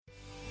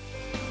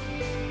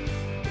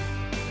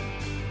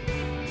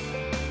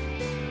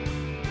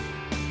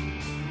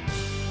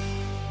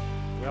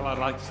I'd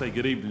like to say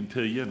good evening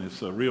to you, and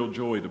it's a real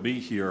joy to be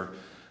here.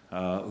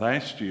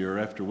 Last year,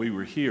 after we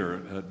were here,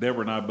 Deborah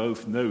and I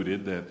both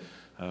noted that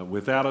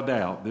without a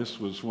doubt,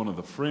 this was one of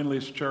the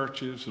friendliest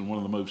churches and one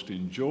of the most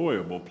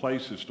enjoyable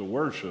places to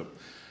worship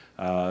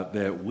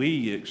that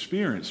we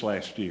experienced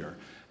last year.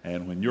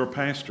 And when your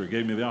pastor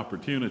gave me the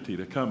opportunity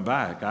to come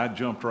back, I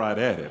jumped right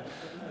at it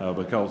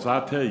because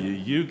I tell you,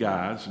 you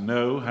guys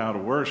know how to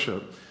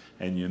worship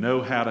and you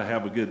know how to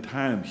have a good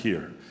time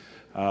here.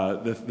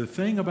 The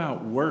thing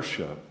about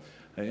worship,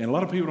 and a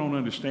lot of people don't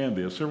understand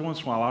this, every once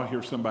in a while I'll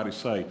hear somebody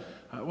say,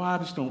 well, I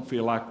just don't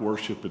feel like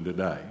worshiping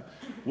today.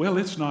 Well,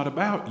 it's not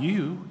about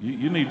you.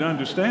 You need to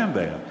understand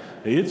that.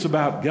 It's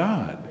about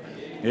God.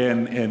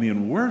 And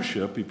in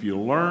worship, if you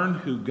learn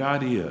who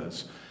God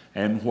is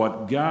and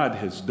what God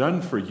has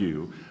done for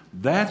you,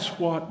 that's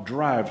what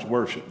drives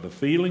worship. The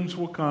feelings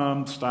will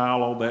come,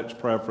 style, all that's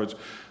preference,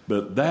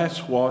 but that's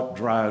what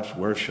drives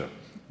worship.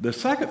 The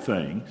second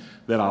thing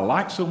that I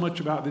like so much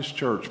about this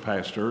church,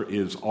 Pastor,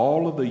 is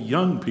all of the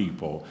young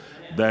people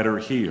that are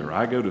here.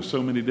 I go to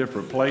so many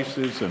different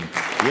places, and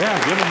yeah,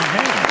 give them a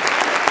hand.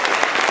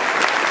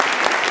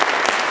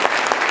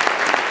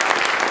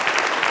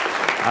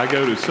 I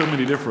go to so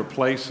many different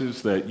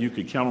places that you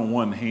could count on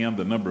one hand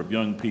the number of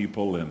young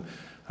people, and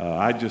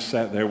I just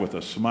sat there with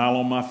a smile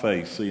on my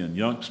face seeing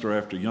youngster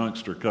after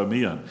youngster come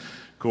in.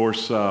 Of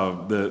course,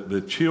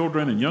 the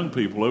children and young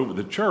people over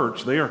the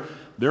church,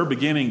 they're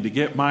beginning to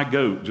get my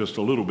goat just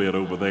a little bit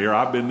over there.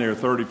 I've been there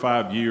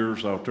 35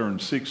 years. I'll turn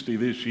 60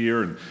 this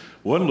year. And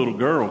one little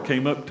girl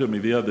came up to me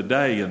the other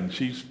day, and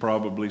she's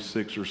probably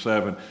 6 or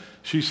 7.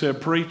 She said,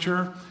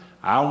 "Preacher,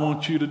 I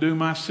want you to do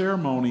my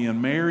ceremony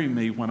and marry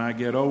me when I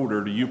get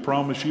older. Do you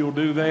promise you'll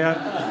do that?"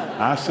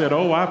 I said,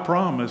 "Oh, I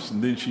promise."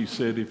 And then she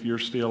said, "If you're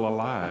still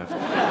alive."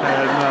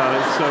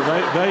 And so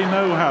they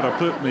know how to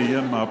put me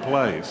in my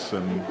place.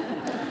 And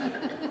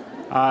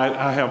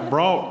I have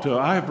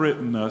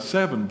written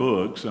 7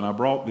 books, and I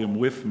brought them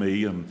with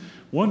me. And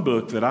one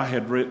book that I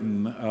had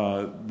written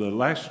the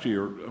last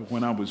year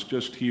when I was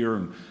just here,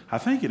 and I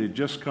think it had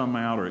just come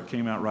out, or it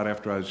came out right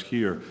after I was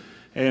here.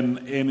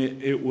 And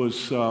it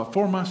was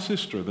for my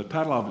sister. The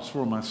title of it's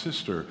for my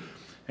sister.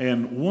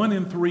 And 1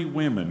 in 3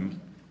 women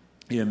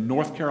in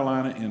North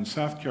Carolina and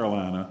South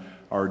Carolina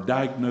are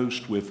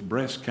diagnosed with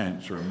breast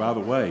cancer. And by the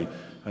way,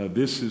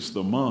 this is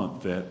the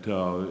month that,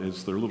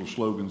 as their little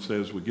slogan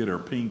says, we get our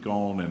pink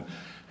on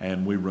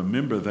and we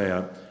remember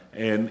that.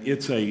 And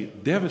it's a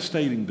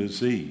devastating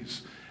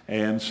disease.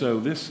 And so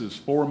this is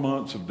 4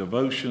 months of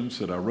devotions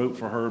that I wrote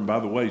for her. And by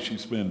the way,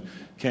 she's been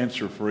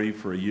cancer-free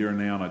for a year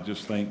now, and I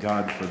just thank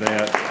God for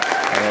that.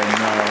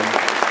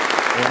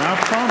 And I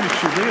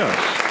promise you this,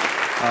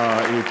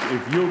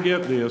 if you'll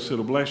get this,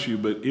 it'll bless you,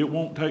 but it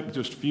won't take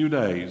just a few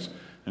days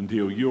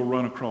until you'll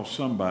run across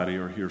somebody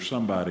or hear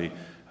somebody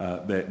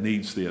that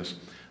needs this.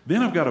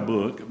 Then I've got a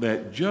book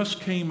that just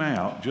came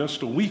out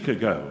just a week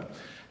ago,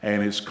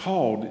 and it's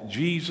called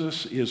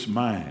Jesus Is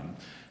Mine.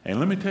 And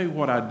let me tell you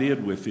what I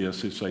did with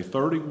this. It's a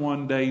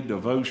 31-day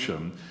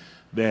devotion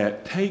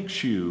that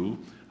takes you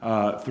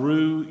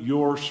through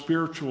your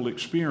spiritual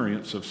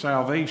experience of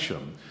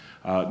salvation.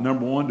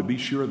 Number 1, to be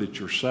sure that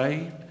you're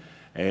saved.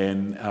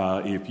 And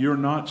if you're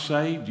not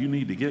saved, you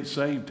need to get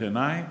saved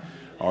tonight.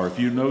 Or if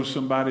you know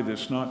somebody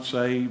that's not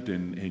saved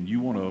and you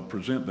want to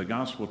present the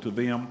gospel to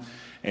them.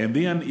 And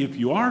then if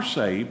you are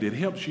saved, it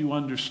helps you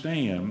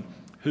understand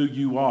who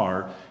you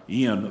are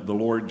in the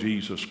Lord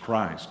Jesus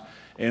Christ.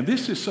 And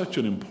this is such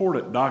an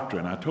important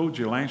doctrine. I told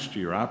you last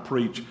year I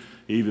preach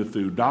either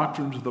through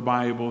doctrines of the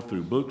Bible,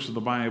 through books of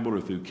the Bible,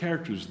 or through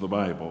characters of the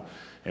Bible.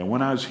 And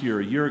when I was here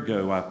a year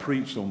ago, I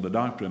preached on the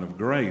doctrine of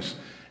grace.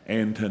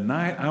 And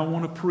tonight I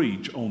want to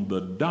preach on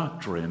the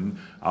doctrine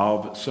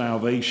of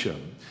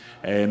salvation.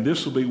 And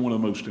this will be one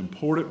of the most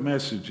important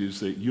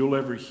messages that you'll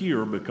ever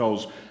hear,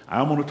 because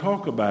I want to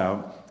talk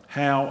about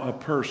how a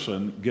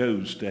person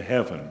goes to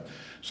heaven.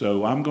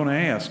 So I'm going to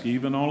ask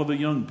even all of the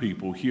young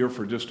people here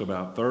for just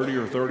about 30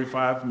 or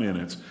 35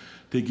 minutes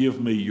to give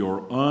me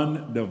your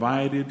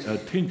undivided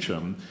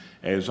attention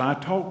as I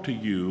talk to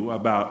you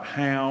about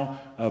how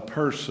a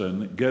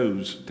person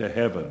goes to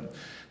heaven.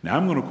 Now,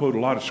 I'm going to quote a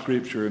lot of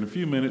scripture. In a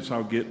few minutes,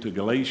 I'll get to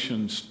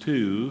Galatians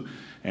 2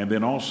 and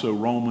then also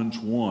Romans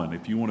 1.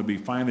 If you want to be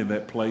finding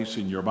that place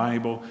in your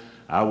Bible,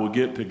 I will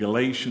get to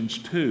Galatians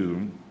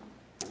 2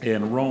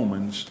 and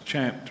Romans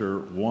chapter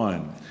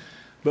 1.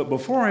 But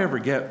before I ever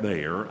get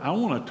there, I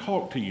want to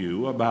talk to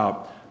you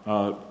about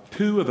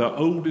 2 of the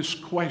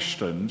oldest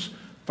questions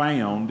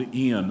found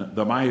in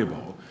the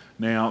Bible.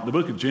 Now, the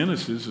book of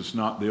Genesis is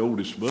not the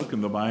oldest book in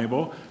the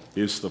Bible.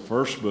 It's the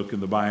first book in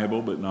the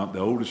Bible, but not the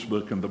oldest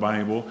book in the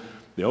Bible.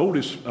 The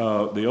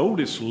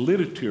oldest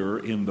literature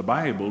in the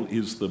Bible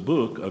is the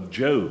book of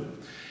Job.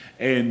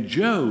 And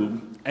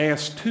Job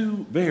asked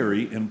 2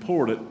 very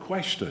important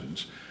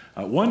questions.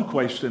 One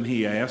question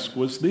he asked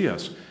was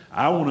this: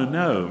 I want to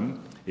know,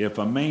 if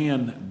a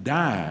man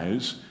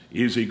dies,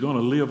 is he going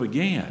to live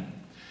again?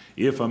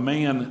 If a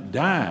man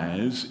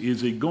dies,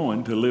 is he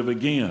going to live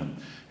again?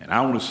 And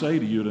I want to say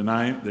to you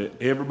tonight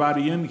that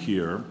everybody in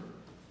here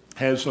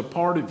has a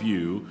part of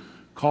you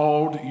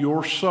called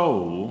your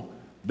soul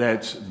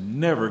that's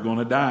never going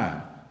to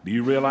die. Do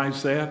you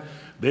realize that?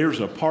 There's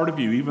a part of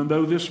you, even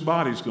though this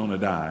body's going to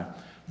die,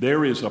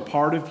 there is a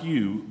part of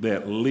you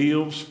that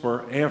lives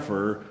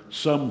forever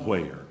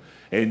somewhere.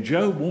 And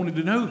Job wanted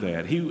to know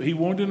that. He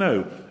wanted to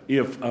know,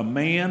 if a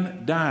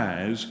man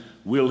dies,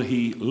 will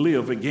he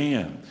live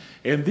again?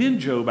 And then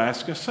Job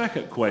asked a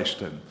second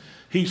question.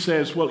 He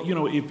says, well,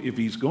 if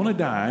he's going to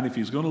die and if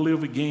he's going to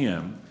live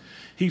again,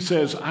 he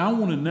says, I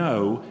want to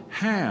know,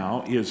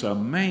 how is a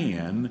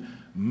man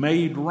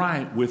made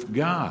right with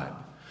God?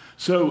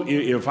 So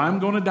if I'm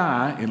going to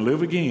die and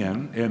live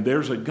again, and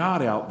there's a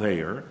God out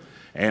there,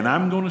 and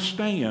I'm going to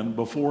stand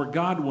before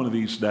God one of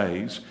these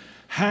days,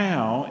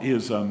 how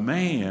is a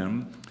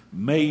man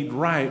made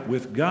right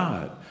with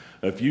God?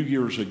 A few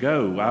years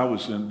ago,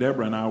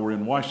 Deborah and I were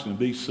in Washington,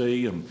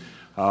 D.C., and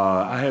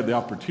I had the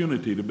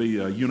opportunity to be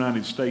a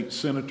United States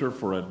Senator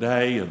for a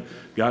day and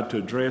got to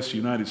address the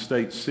United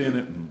States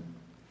Senate. And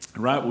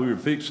right when we were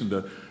fixing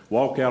to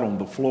walk out on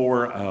the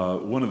floor,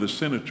 one of the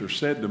senators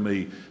said to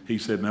me, he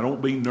said, now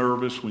don't be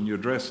nervous when you're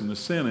addressing the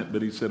Senate,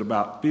 but he said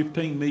about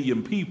 15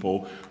 million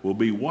people will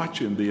be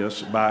watching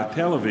this by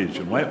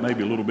television. Well, that made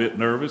me a little bit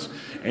nervous.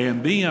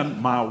 And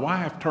then my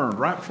wife turned,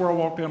 right before I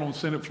walked out on the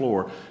Senate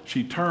floor,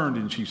 she turned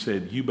and she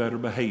said, you better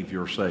behave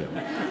yourself.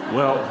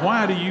 Well,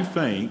 why do you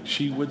think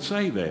she would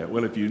say that?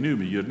 Well, if you knew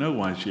me, you'd know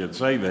why she'd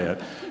say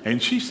that.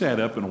 And she sat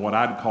up in what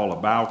I'd call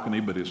a balcony,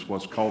 but it's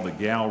what's called the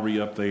gallery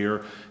up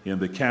there in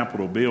the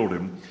Capitol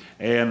building.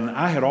 And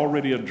I had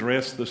already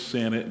addressed the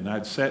Senate, and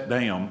I'd sat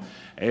down,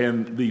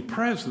 and the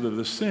president of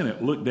the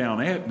Senate looked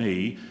down at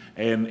me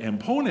and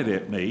pointed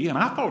at me, and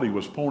I thought he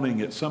was pointing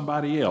at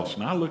somebody else.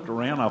 And I looked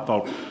around, I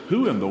thought,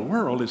 who in the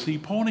world is he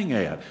pointing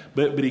at?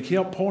 But he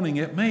kept pointing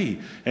at me.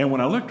 And when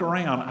I looked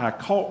around, I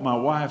caught my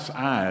wife's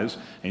eyes,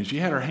 and she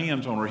had her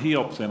hands on her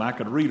hips, and I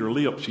could read her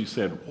lips. She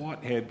said,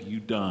 what have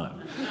you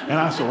done? And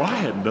I said, well, I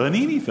hadn't done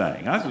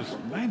anything. I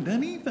hadn't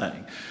done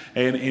anything.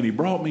 And he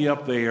brought me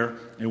up there,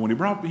 and when he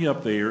brought me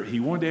up there, he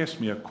wanted to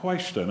ask me a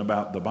question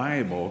about the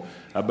Bible,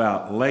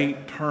 about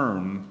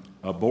late-term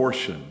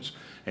abortions.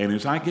 And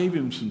as I gave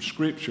him some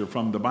scripture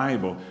from the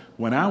Bible,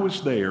 when I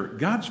was there,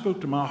 God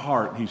spoke to my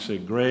heart, and he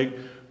said, Greg,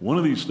 one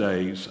of these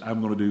days, I'm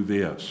going to do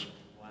this.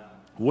 Wow.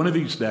 One of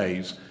these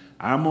days,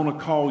 I'm going to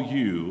call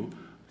you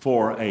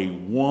for a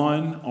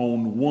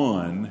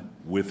one-on-one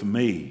with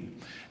me.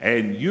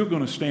 And you're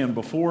going to stand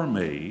before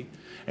me.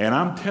 And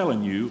I'm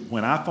telling you,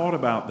 when I thought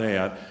about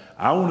that,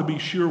 I want to be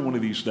sure one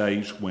of these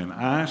days when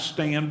I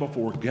stand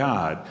before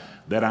God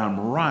that I'm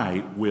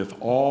right with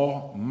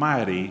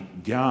Almighty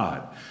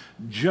God.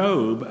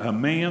 Job, a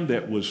man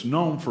that was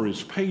known for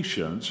his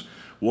patience,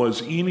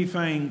 was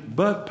anything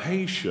but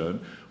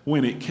patient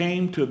when it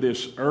came to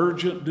this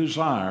urgent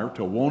desire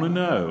to want to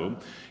know,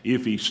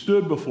 if he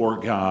stood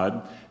before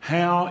God,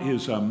 how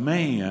is a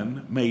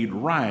man made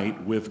right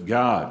with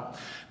God?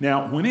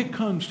 Now, when it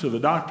comes to the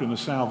doctrine of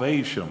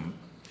salvation,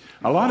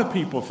 a lot of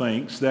people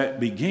think that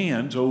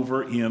begins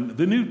over in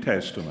the New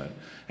Testament.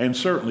 And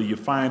certainly you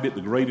find it,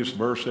 the greatest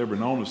verse ever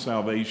known of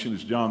salvation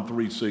is John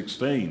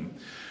 3:16.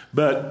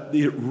 But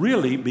it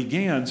really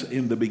begins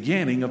in the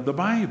beginning of the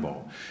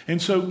Bible.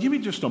 And so give me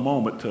just a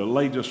moment to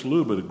lay just a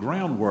little bit of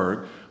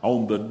groundwork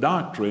on the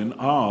doctrine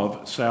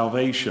of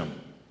salvation.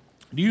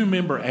 Do you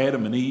remember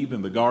Adam and Eve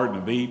in the Garden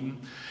of Eden?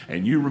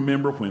 And you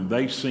remember when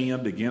they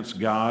sinned against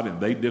God and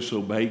they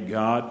disobeyed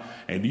God?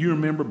 And do you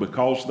remember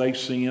because they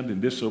sinned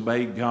and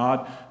disobeyed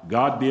God,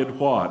 God did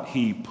what?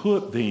 He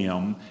put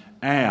them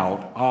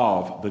out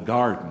of the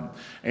garden.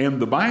 And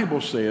the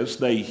Bible says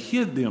they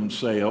hid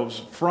themselves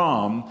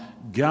from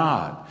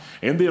God.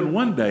 And then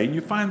one day, and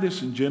you find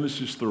this in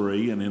Genesis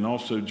 3 and then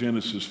also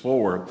Genesis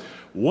 4,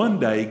 one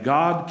day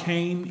God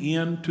came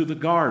into the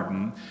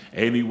garden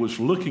and he was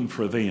looking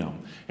for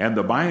them. And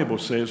the Bible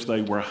says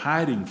they were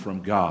hiding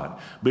from God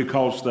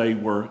because they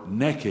were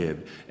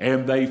naked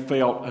and they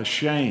felt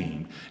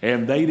ashamed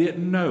and they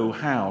didn't know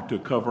how to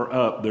cover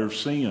up their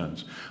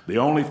sins. The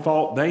only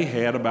thought they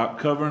had about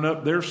covering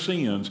up their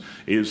sins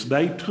is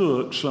they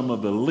took some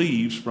of the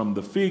leaves from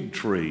the fig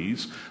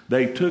trees.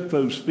 They took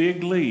those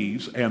fig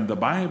leaves, and the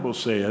Bible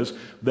says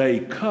they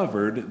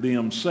covered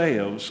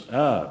themselves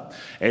up.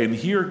 And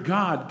here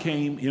God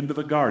came into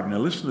the garden. Now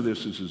listen to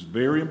this. This is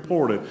very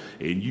important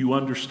in you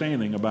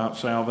understanding about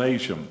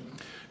salvation.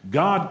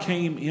 God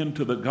came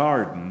into the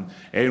garden,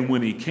 and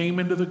when he came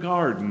into the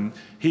garden,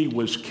 he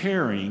was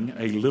carrying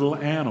a little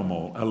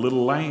animal, a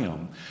little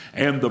lamb.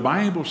 And the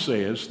Bible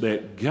says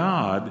that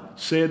God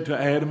said to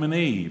Adam and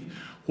Eve,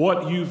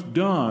 what you've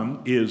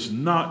done is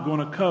not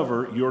going to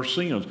cover your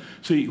sins.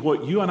 See,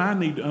 what you and I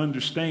need to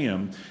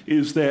understand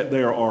is that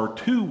there are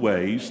two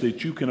ways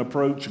that you can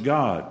approach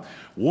God.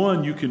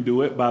 One, you can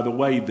do it by the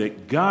way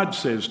that God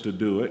says to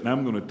do it, and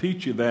I'm going to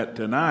teach you that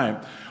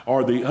tonight.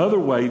 Or the other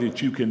way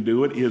that you can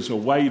do it is a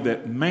way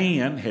that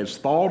man has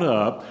thought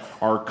up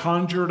or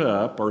conjured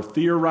up or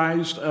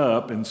theorized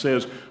up and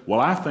says, well,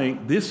 I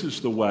think this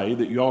is the way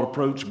that you ought to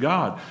approach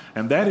God.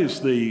 And that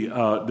is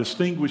the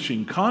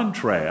distinguishing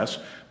contrast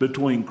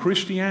between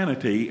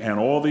Christianity and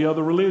all the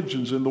other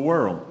religions in the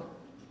world.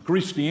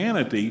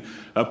 Christianity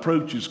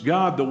approaches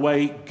God the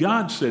way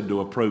God said to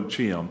approach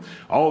him.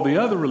 All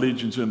the other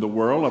religions in the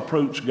world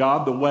approach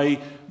God the way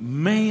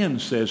man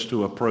says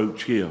to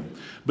approach him.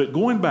 But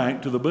going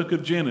back to the book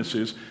of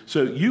Genesis,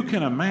 so you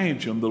can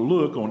imagine the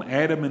look on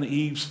Adam and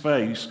Eve's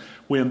face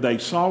when they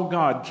saw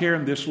God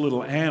carrying this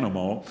little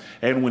animal,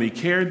 and when he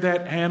carried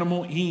that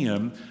animal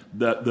in,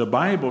 the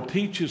Bible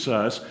teaches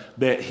us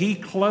that he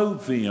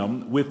clothed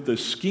them with the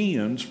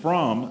skins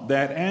from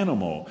that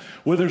animal.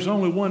 Well, there's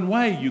only one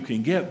way you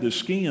can get the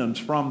skins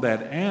from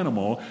that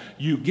animal.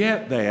 You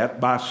get that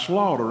by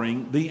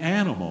slaughtering the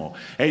animal.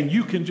 And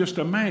you can just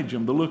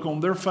imagine the look on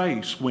their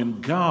face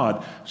when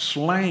God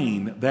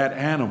slain that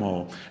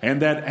animal,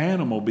 and that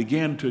animal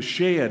began to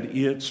shed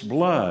its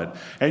blood.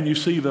 And you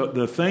see,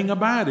 the thing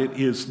about it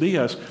is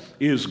this,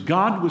 is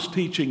God was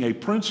teaching a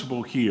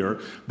principle here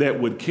that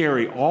would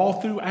carry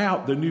all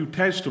throughout the New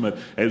Testament.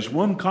 As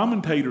one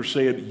commentator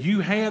said,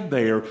 you had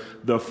there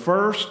the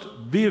first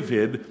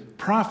vivid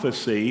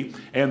prophecy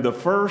and the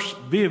first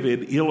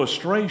vivid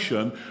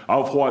illustration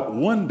of what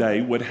one day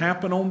would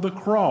happen on the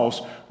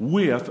cross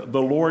with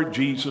the Lord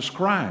Jesus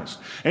Christ.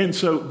 And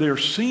so their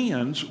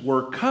sins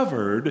were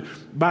covered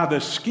by the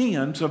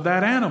skins of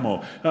that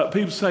animal.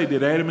 People say,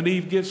 did Adam and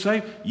Eve get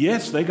saved?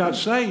 Yes, they got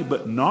saved,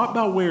 but not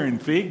by wearing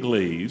fig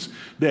leaves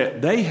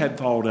that they had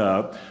thought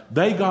up.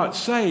 They got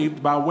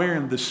saved by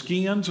wearing the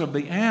skins of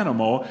the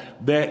animal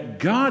that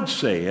God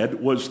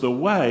said was the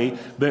way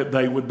that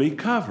they would be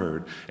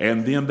covered.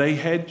 And then they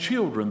had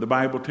children. The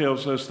Bible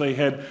tells us they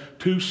had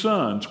two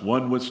sons.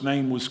 One's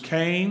name was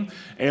Cain,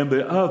 and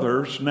the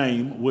other's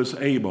name was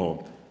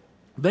Abel.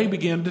 They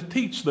began to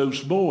teach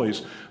those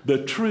boys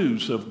the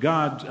truths of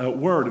God's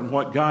word and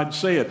what God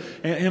said.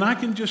 And I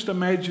can just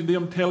imagine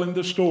them telling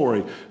the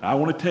story. I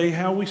want to tell you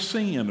how we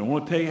sinned. I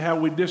want to tell you how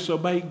we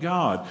disobeyed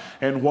God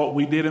and what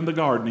we did in the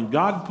garden. And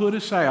God put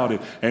us out,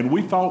 and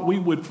we thought we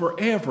would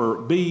forever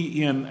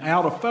be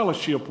out of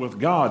fellowship with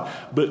God.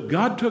 But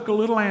God took a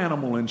little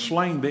animal and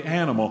slain the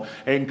animal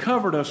and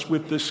covered us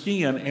with the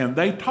skin. And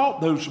they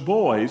taught those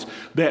boys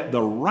that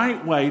the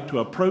right way to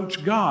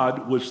approach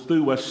God was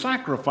through a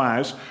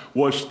sacrifice,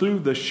 was through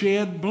the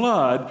shed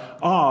blood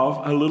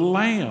of a little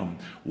lamb.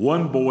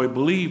 One boy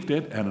believed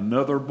it and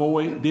another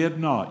boy did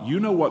not. You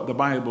know what the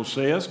Bible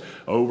says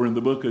over in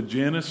the book of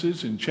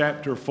Genesis in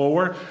chapter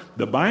 4.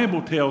 The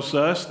Bible tells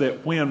us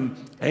that when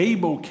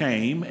Abel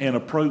came and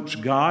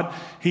approached God,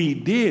 he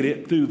did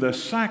it through the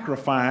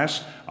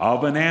sacrifice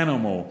of an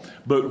animal.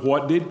 But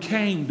what did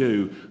Cain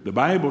do? The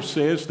Bible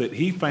says that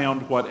he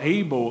found what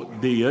Abel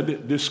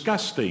did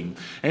disgusting.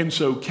 And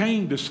so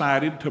Cain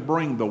decided to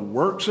bring the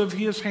works of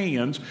his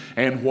hands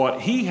and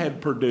what he had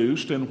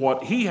produced and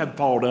what he had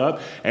thought up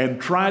and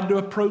tried to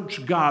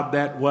approach God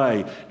that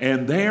way.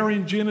 And there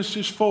in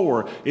Genesis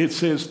 4, it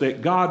says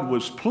that God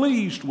was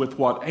pleased with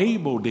what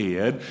Abel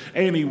did,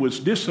 and he was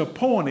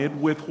disappointed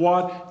with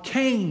what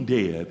Cain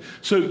did.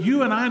 So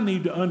you and I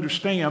need to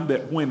understand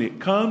that when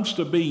it comes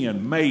to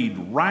being made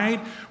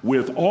right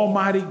with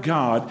Almighty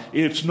God,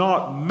 it's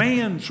not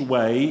man's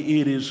way,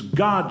 it is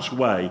God's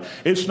way.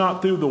 It's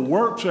not through the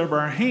works of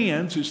our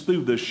hands, it's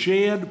through the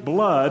shed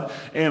blood,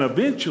 and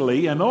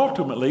eventually and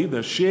ultimately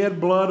the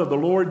shed blood of the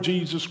Lord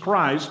Jesus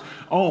Christ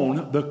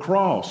on the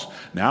cross.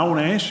 Now I want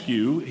to ask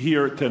you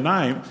here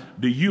tonight,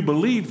 do you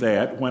believe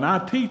that when I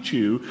teach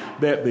you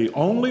that the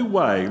only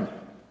way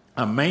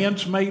a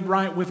man's made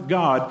right with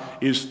God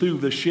is through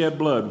the shed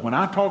blood? When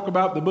I talk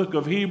about the book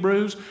of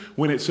Hebrews,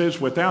 when it says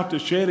without the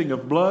shedding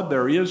of blood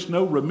there is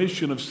no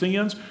remission of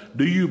sins,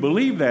 do you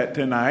believe that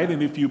tonight?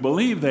 And if you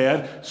believe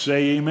that,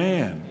 say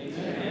amen.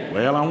 Amen.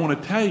 Well, I want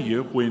to tell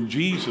you, when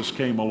Jesus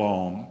came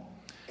along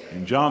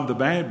and John the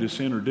Baptist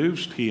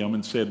introduced him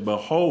and said,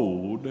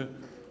 behold,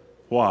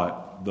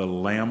 what? The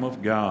Lamb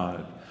of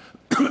God.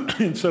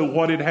 And so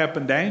what had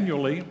happened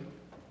annually,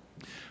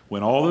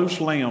 when all those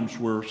lambs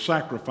were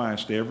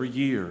sacrificed every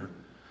year,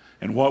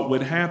 and what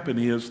would happen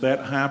is that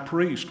high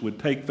priest would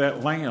take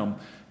that lamb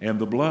and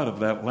the blood of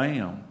that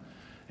lamb,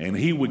 and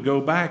he would go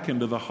back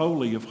into the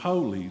Holy of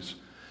Holies,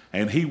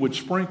 and he would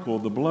sprinkle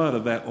the blood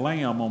of that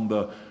lamb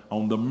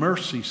on the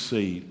mercy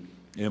seat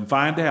and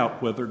find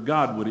out whether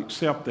God would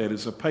accept that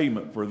as a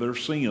payment for their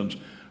sins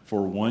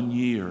for 1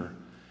 year.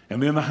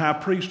 And then the high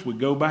priest would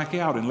go back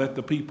out and let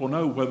the people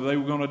know whether they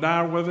were going to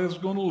die or whether they was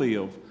going to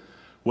live,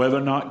 whether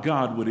or not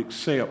God would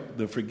accept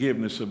the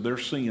forgiveness of their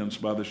sins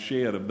by the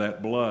shed of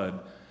that blood.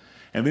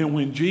 And then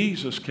when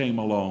Jesus came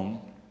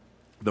along,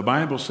 the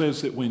Bible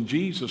says that when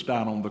Jesus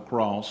died on the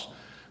cross,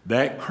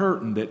 that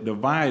curtain that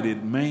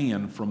divided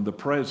man from the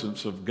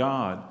presence of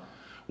God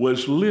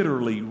was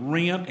literally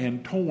rent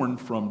and torn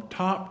from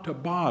top to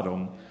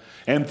bottom.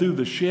 And through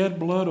the shed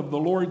blood of the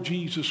Lord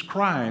Jesus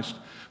Christ,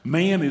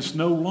 Man is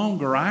no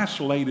longer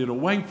isolated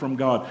away from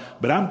God.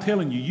 But I'm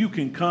telling you, you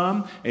can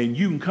come and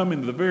you can come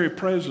into the very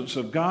presence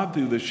of God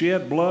through the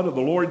shed blood of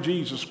the Lord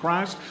Jesus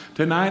Christ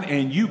tonight,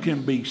 and you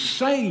can be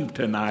saved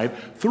tonight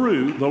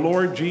through the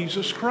Lord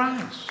Jesus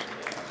Christ.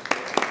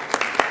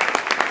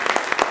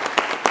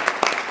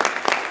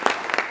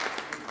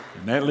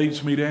 And that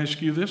leads me to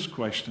ask you this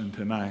question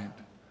tonight.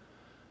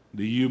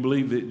 Do you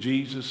believe that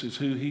Jesus is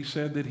who he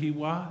said that he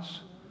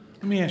was?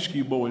 Let me ask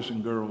you boys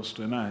and girls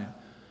tonight.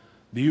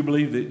 Do you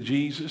believe that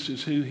Jesus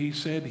is who he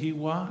said he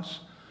was?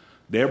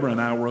 Deborah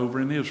and I were over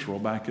in Israel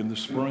back in the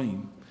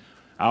spring.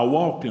 I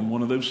walked in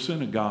one of those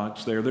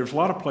synagogues there. There's a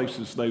lot of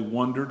places they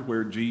wondered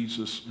where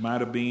Jesus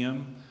might have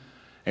been.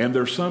 And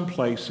there's some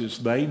places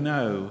they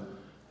know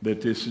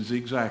that this is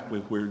exactly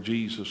where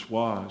Jesus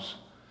was.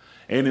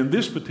 And in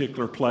this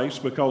particular place,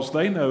 because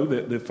they know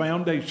that the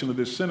foundation of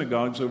this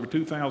synagogue is over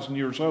 2,000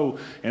 years old,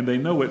 and they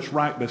know it's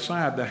right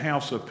beside the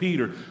house of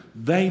Peter,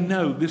 they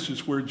know this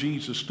is where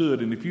Jesus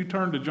stood. And if you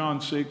turn to John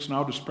 6, and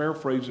I'll just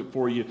paraphrase it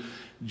for you,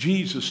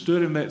 Jesus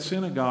stood in that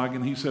synagogue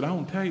and he said, I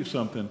want to tell you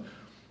something.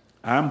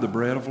 I'm the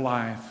bread of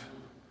life,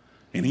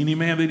 and any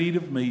man that eat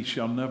of me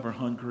shall never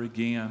hunger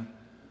again.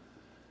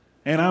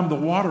 And I'm the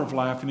water of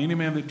life, and any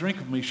man that drink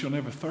of me shall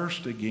never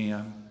thirst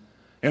again.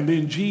 And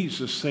then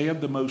Jesus said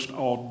the most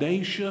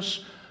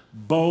audacious,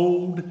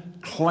 bold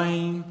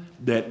claim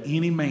that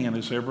any man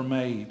has ever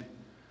made.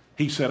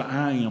 He said,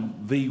 I am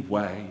the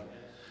way.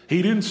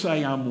 He didn't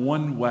say I'm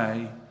one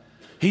way.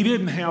 He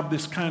didn't have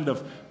this kind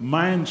of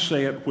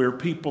mindset where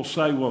people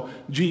say, well,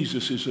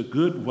 Jesus is a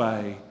good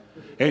way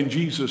and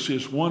Jesus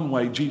is one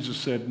way. Jesus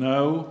said,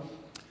 no,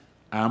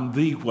 I'm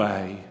the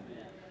way,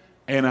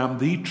 and I'm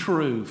the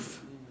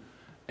truth,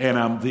 and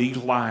I'm the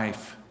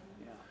life.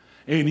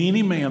 And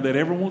any man that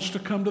ever wants to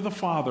come to the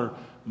Father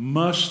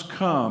must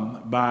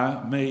come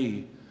by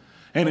me.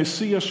 And as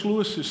C.S.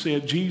 Lewis has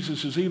said,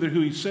 Jesus is either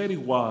who he said he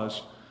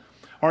was,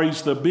 or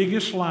he's the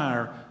biggest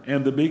liar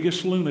and the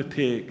biggest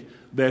lunatic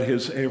that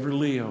has ever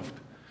lived.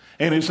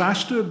 And as I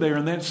stood there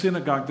in that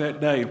synagogue that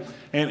day,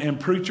 and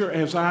preacher,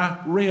 as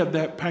I read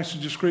that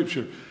passage of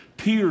Scripture,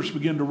 tears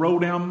began to roll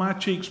down my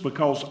cheeks,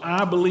 because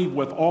I believe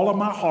with all of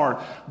my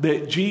heart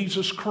that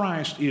Jesus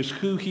Christ is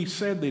who he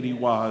said that he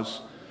was.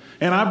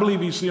 And I believe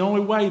he's the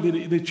only way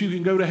that you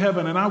can go to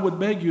heaven. And I would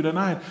beg you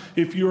tonight,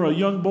 if you're a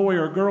young boy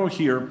or girl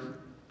here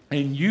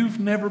and you've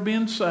never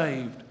been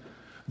saved,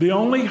 the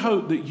only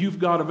hope that you've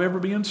got of ever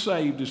being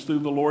saved is through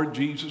the Lord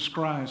Jesus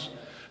Christ.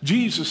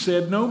 Jesus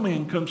said, no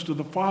man comes to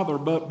the Father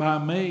but by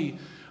me.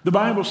 The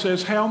Bible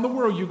says, how in the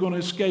world are you going to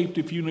escape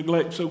if you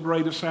neglect so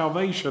great a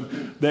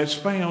salvation that's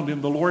found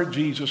in the Lord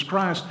Jesus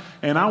Christ?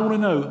 And I want to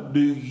know, do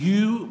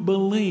you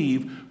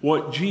believe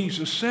what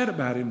Jesus said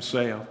about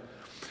himself?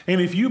 And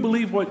if you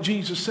believe what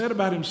Jesus said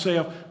about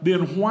himself,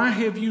 then why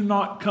have you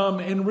not come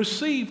and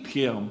received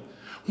him?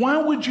 Why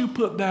would you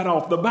put that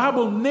off? The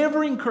Bible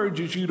never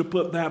encourages you to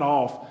put that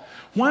off.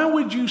 Why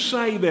would you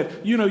say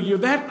that, you're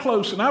that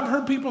close? And I've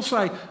heard people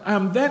say,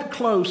 I'm that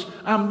close,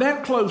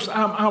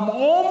 I'm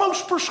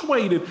almost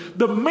persuaded.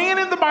 The man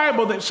in the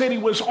Bible that said he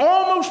was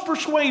almost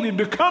persuaded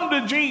to come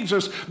to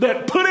Jesus,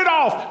 that put it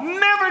off,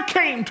 never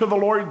came to the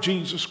Lord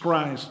Jesus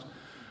Christ.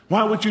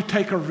 Why would you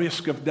take a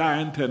risk of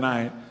dying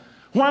tonight?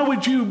 Why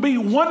would you be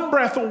one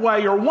breath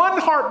away or one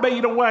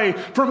heartbeat away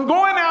from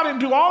going out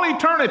into all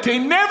eternity,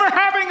 never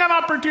having an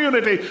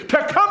opportunity to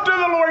come to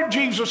the Lord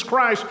Jesus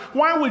Christ?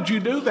 Why would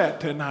you do that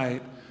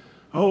tonight?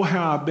 Oh,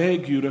 how I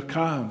beg you to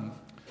come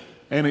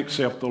and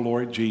accept the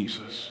Lord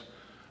Jesus.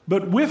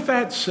 But with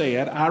that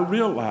said, I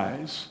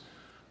realize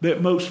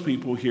that most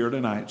people here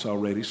tonight's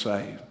already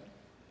saved.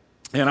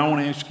 And I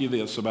want to ask you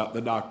this about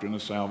the doctrine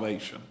of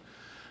salvation.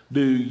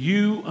 Do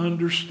you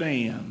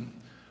understand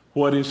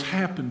what has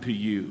happened to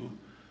you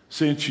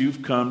since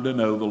you've come to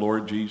know the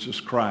Lord Jesus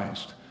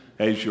Christ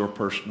as your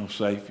personal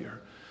Savior?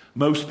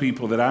 Most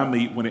people that I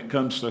meet, when it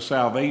comes to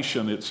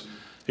salvation,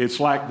 it's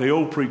like the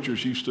old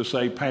preachers used to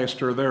say,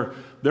 Pastor,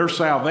 their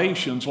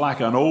salvation's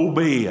like an old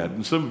bed.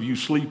 And some of you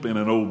sleep in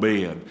an old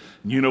bed.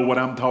 And you know what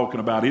I'm talking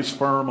about. It's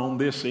firm on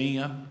this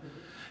end.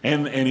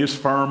 And it's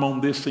firm on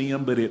this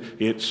end, but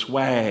it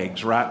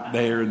swags right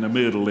there in the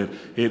middle.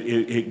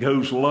 It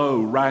goes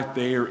low right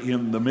there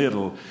in the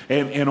middle.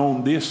 And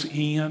on this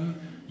end,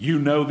 you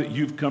know that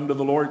you've come to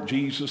the Lord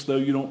Jesus, though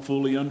you don't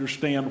fully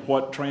understand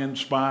what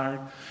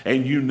transpired.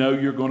 And you know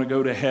you're going to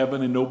go to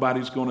heaven, and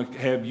nobody's going to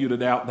have you to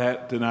doubt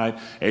that tonight.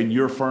 And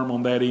you're firm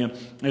on that end.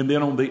 And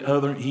then on the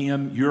other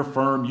end, you're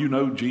firm. You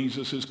know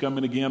Jesus is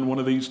coming again one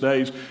of these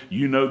days.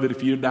 You know that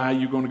if you die,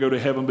 you're going to go to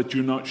heaven, but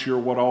you're not sure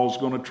what all is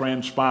going to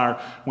transpire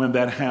when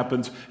that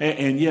happens.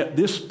 And yet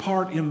this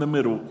part in the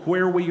middle,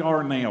 where we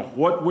are now,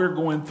 what we're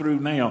going through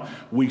now,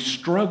 we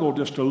struggle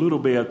just a little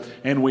bit,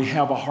 and we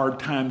have a hard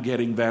time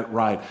getting that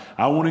right.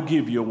 I want to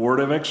give you a word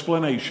of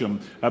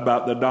explanation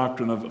about the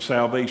doctrine of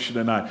salvation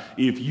tonight.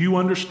 If you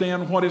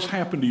understand what has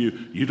happened to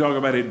you, you talk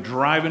about it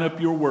driving up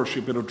your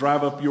worship. It'll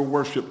drive up your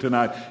worship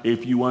tonight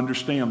if you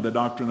understand the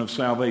doctrine of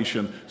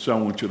salvation. So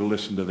I want you to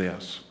listen to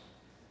this.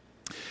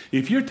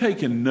 If you're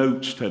taking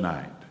notes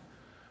tonight,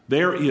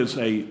 there is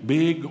a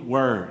big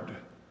word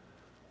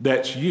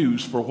that's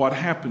used for what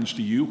happens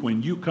to you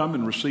when you come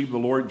and receive the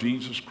Lord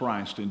Jesus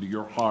Christ into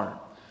your heart.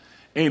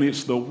 And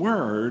it's the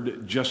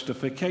word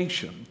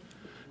justification.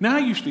 Now, I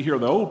used to hear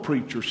the old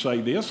preachers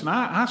say this, and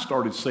I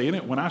started saying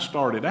it when I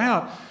started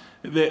out,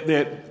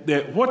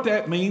 that what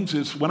that means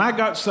is when I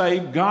got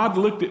saved, God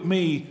looked at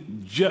me,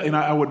 and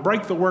I would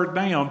break the word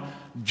down,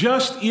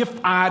 just if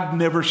I'd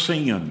never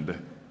sinned.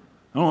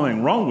 The only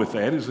thing wrong with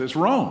that is it's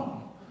wrong.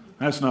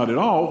 That's not at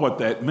all what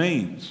that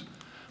means.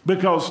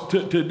 Because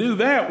to do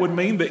that would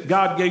mean that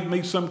God gave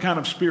me some kind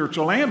of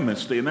spiritual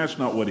amnesty, and that's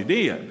not what he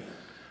did.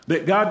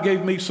 That God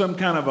gave me some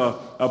kind of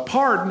a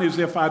pardon as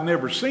if I'd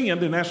never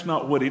sinned, and that's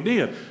not what he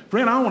did.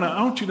 Friend, I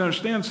want you to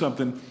understand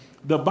something.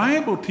 The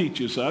Bible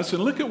teaches us,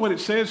 and look at what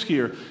it says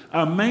here,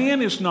 a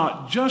man is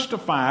not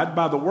justified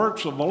by the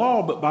works of the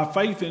law, but by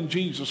faith in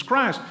Jesus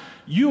Christ.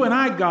 You and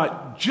I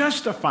got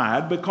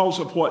justified because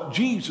of what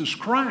Jesus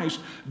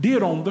Christ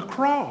did on the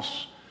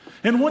cross.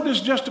 And what does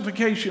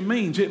justification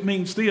mean? It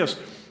means this,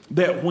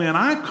 that when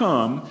I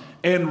come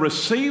and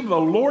receive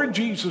the Lord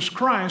Jesus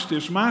Christ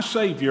as my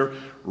Savior,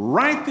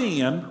 right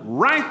then,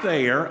 right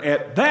there,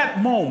 at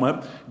that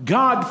moment,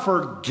 God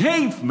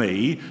forgave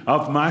me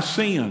of my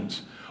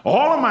sins.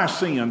 All of my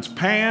sins,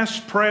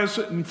 past,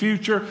 present, and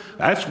future.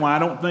 That's why I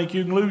don't think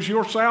you can lose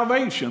your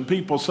salvation.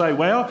 People say,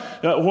 well,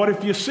 what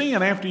if you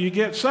sin after you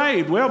get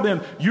saved? Well,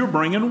 then you're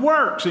bringing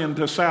works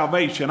into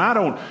salvation. I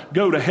don't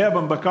go to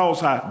heaven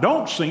because I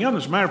don't sin.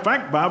 As a matter of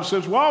fact, the Bible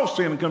says, well, all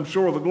sin comes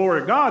short of the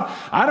glory of God.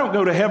 I don't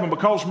go to heaven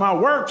because of my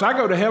works. I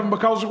go to heaven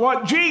because of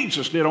what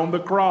Jesus did on the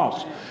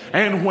cross.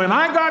 And when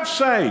I got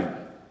saved,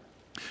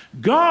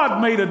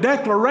 God made a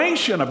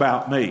declaration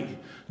about me.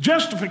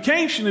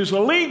 Justification is a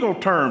legal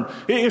term.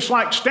 It's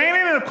like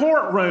standing in a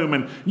courtroom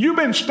and you've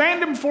been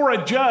standing before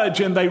a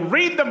judge and they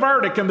read the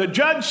verdict and the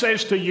judge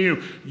says to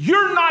you,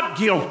 you're not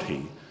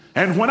guilty.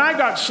 And when I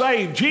got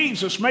saved,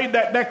 Jesus made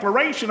that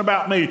declaration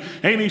about me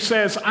and he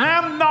says,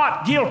 I'm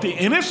not guilty.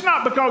 And it's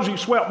not because he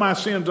swept my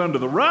sins under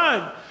the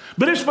rug,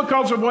 but it's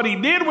because of what he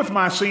did with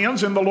my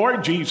sins in the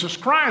Lord Jesus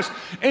Christ.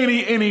 And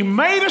he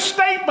made a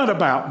statement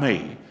about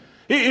me.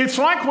 It's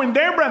like when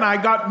Deborah and I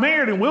got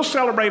married, and we'll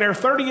celebrate our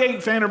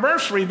 38th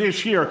anniversary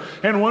this year.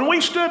 And when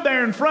we stood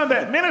there in front of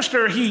that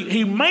minister,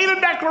 he made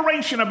a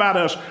declaration about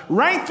us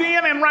right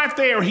then and right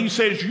there. He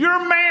says,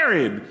 you're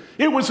married.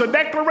 It was a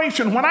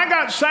declaration. When I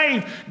got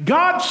saved,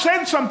 God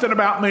said something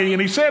about me,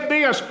 and he said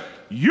this,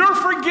 you're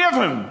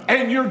forgiven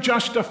and you're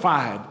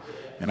justified.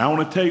 And I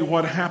want to tell you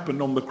what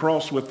happened on the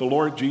cross with the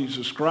Lord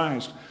Jesus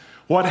Christ.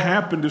 What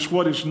happened is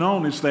what is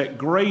known as that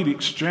great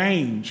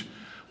exchange.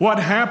 What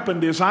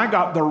happened is I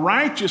got the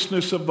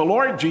righteousness of the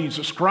Lord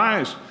Jesus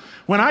Christ.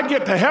 When I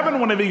get to heaven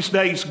one of these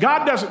days,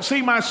 God doesn't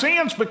see my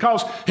sins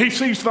because he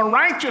sees the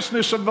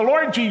righteousness of the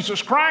Lord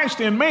Jesus Christ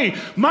in me.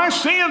 My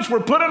sins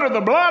were put under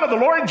the blood of the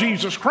Lord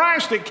Jesus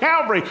Christ at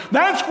Calvary.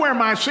 That's where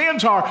my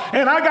sins are.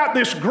 And I got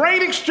this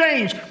great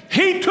exchange.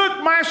 He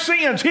took my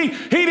sins. He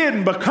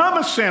didn't become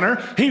a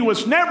sinner. He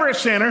was never a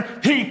sinner.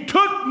 He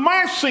took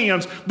my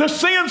sins, the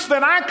sins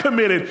that I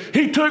committed.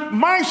 He took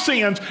my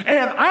sins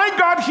and I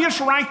got his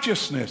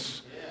righteousness.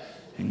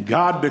 And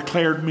God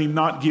declared me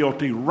not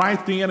guilty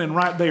right then and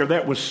right there.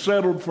 That was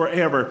settled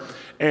forever.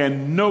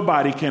 And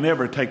nobody can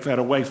ever take that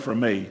away from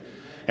me.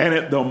 And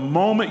at the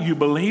moment you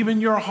believe in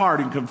your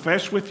heart and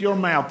confess with your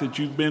mouth that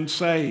you've been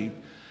saved,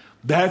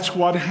 that's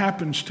what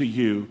happens to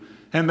you.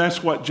 And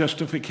that's what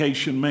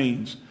justification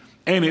means.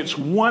 And it's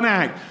one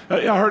act.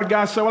 I heard a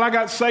guy say, well, I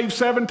got saved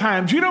 7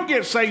 times. You don't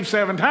get saved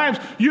 7 times.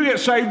 You get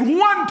saved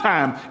one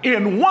time,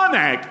 in one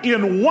act,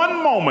 in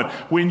one moment,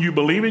 when you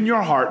believe in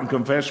your heart and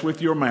confess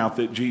with your mouth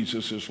that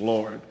Jesus is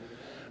Lord.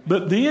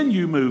 But then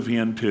you move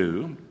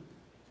into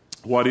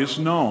what is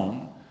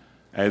known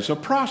as a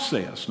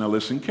process. Now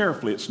listen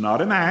carefully. It's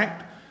not an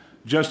act.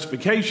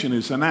 Justification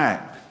is an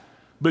act.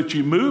 But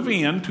you move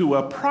into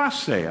a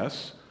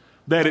process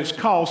that is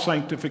called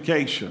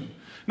sanctification.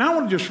 Now I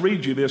want to just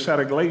read you this out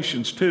of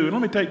Galatians 2. And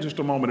let me take just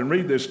a moment and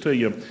read this to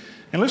you.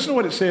 And listen to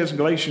what it says in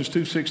Galatians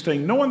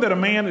 2:16. Knowing that a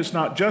man is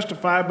not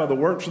justified by the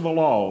works of the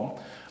law,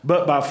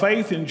 but by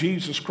faith in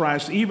Jesus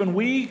Christ, even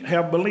we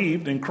have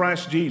believed in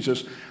Christ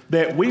Jesus,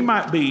 that we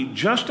might be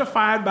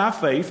justified by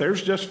faith,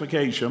 there's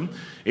justification,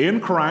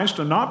 in Christ,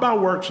 and not by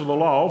works of the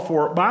law.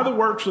 For by the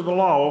works of the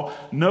law,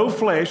 no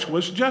flesh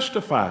was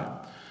justified.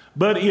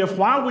 But if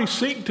while we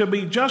seek to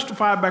be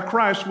justified by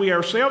Christ, we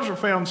ourselves are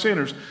found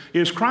sinners,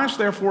 is Christ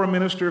therefore a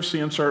minister of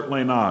sin?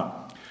 Certainly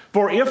not.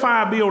 For if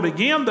I build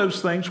again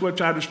those things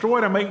which I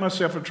destroyed, I make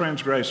myself a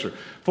transgressor.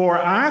 For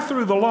I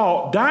through the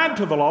law died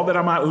to the law that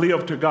I might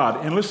live to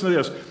God. And listen to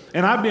this.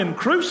 And I've been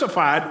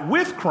crucified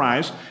with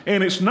Christ,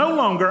 and it's no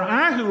longer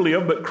I who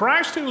live, but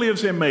Christ who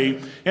lives in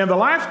me. And the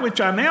life which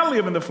I now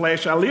live in the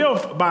flesh, I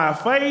live by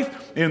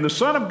faith in the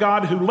Son of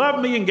God who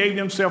loved me and gave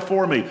himself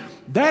for me.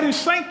 That is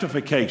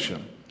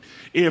sanctification.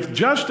 If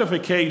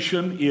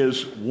justification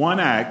is one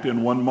act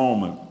in one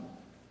moment,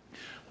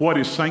 what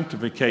is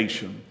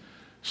sanctification?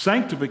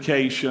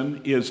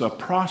 Sanctification is a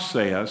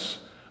process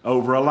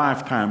over a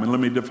lifetime, and let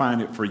me define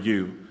it for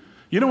you.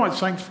 You know what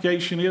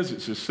sanctification is?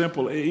 It's as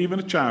simple, even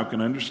a child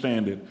can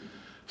understand it.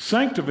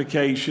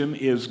 Sanctification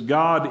is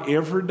God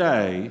every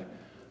day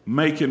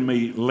making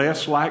me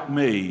less like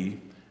me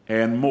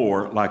and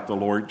more like the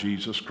Lord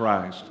Jesus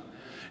Christ.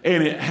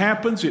 And it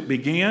happens, it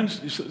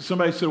begins.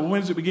 Somebody said, well,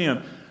 when does it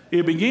begin?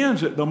 It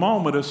begins at the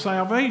moment of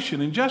salvation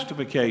and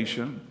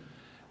justification,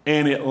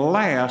 and it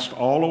lasts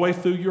all the way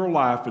through your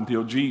life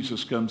until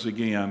Jesus comes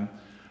again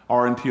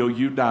or until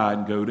you die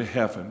and go to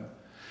heaven.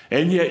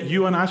 And yet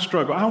you and I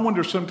struggle. I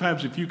wonder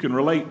sometimes if you can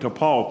relate to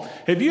Paul.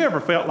 Have you ever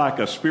felt like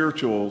a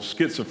spiritual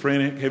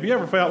schizophrenic? Have you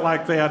ever felt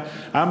like that?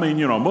 I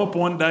mean, I'm up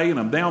one day and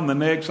I'm down the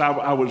next.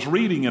 I was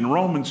reading in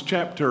Romans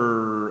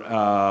chapter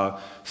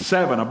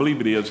 7, I believe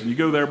it is. And you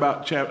go there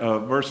about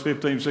verse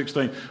 15,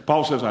 16.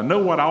 Paul says, I know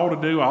what I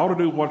ought to do. I ought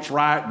to do what's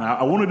right. And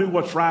I want to do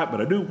what's right,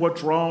 but I do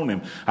what's wrong.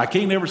 And I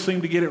can't ever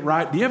seem to get it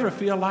right. Do you ever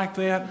feel like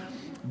that?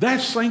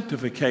 That's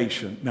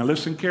sanctification. Now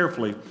listen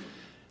carefully.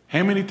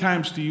 How many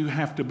times do you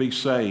have to be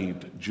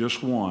saved?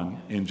 Just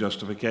one in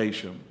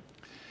justification.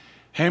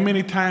 How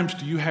many times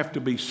do you have to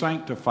be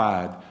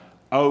sanctified?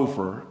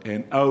 Over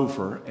and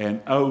over and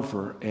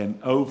over and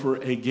over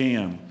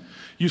again.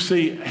 You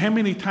see, how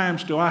many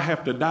times do I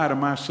have to die to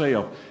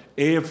myself?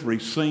 Every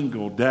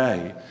single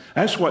day.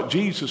 That's what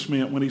Jesus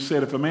meant when he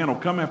said, if a man will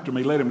come after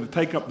me, let him to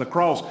take up the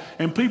cross.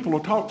 And people will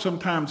talk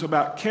sometimes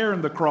about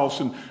carrying the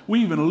cross, and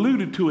we even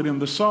alluded to it in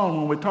the song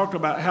when we talked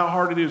about how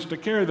hard it is to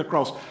carry the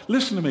cross.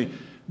 Listen to me.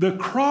 The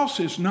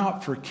cross is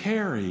not for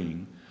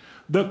carrying.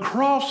 The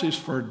cross is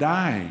for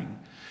dying.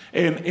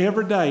 And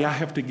every day I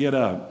have to get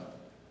up.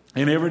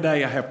 And every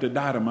day I have to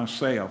die to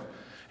myself.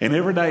 And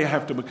every day I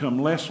have to become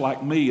less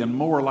like me and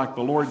more like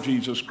the Lord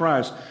Jesus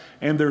Christ.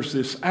 And there's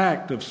this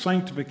act of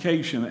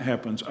sanctification that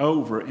happens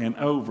over and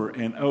over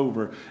and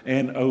over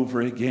and over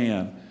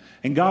again.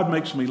 And God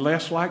makes me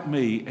less like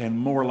me and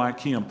more like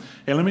Him.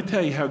 And let me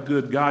tell you how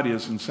good God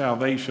is in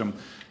salvation.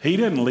 He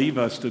didn't leave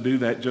us to do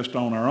that just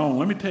on our own.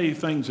 Let me tell you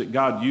things that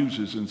God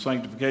uses in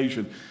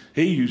sanctification.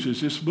 He uses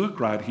this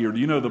book right here. Do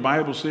you know the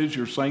Bible says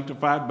you're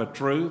sanctified by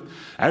truth?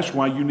 That's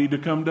why you need to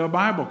come to a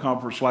Bible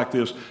conference like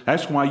this.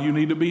 That's why you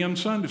need to be in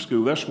Sunday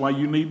school. That's why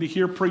you need to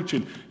hear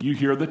preaching. You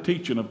hear the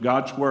teaching of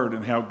God's Word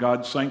and how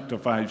God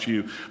sanctifies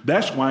you.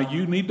 That's why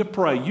you need to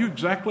pray. You're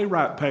exactly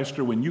right,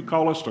 Pastor. When you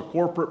call us to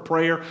corporate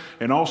prayer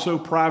and also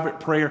private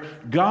prayer,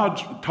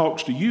 God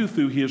talks to you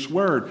through His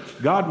Word.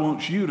 God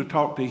wants you to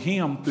talk to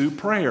Him through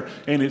prayer,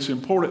 and it's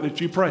important that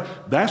you pray.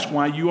 That's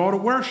why you ought to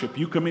worship.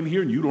 You come in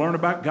here and you learn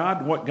about God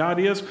and what God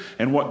is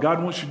and what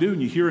God wants you to do,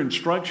 and you hear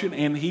instruction,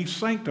 and He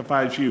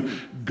sanctifies you.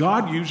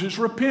 God uses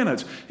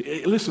repentance.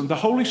 Listen, the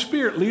Holy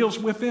Spirit lives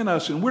within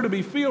us, and we're to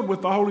be filled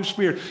with the Holy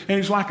Spirit. And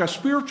He's like a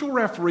spiritual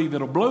referee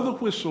that'll blow the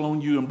whistle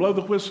on you and blow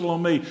the whistle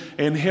on me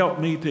and help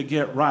me to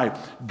get right.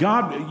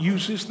 God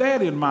uses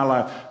that in my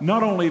life.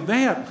 Not only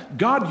that,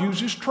 God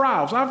uses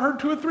trials. I've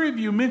heard 2 or 3 of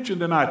you mention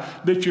tonight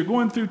that you're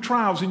going through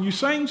trials, and you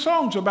sing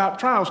songs about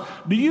trials.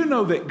 Do you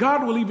know that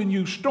God will even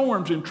use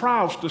storms and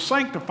trials to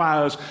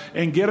sanctify us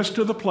and get us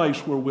to the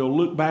place where we'll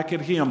look back at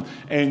Him,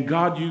 and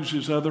God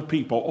uses other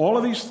people. All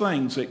of these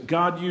things that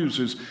God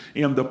uses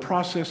in the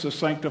process of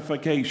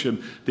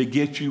sanctification to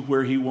get you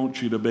where He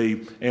wants you to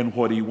be and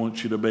what He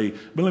wants you to be.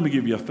 But let me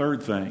give you a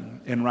third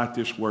thing, and write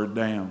this word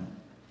down.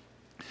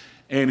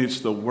 And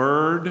it's the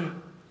word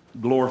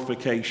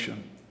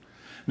glorification.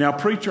 Now,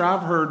 preacher,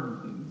 I've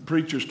heard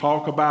preachers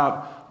talk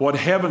about what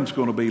heaven's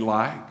going to be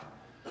like,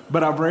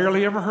 but I've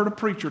rarely ever heard a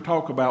preacher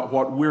talk about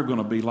what we're going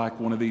to be like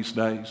one of these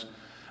days.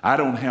 I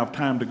don't have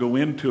time to go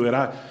into it.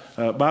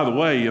 By the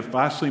way, if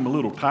I seem a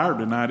little tired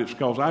tonight, it's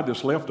because I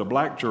just left a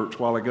black church a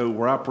while ago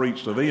where I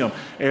preached to them,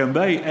 and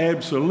they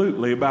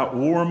absolutely about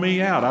wore me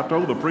out. I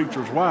told the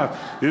preacher's wife,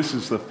 this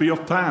is the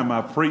 5th time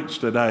I've preached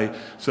today,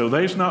 so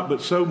there's not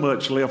but so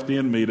much left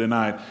in me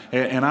tonight.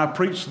 And I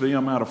preached to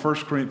them out of 1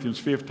 Corinthians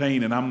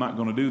 15, and I'm not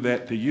going to do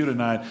that to you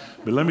tonight.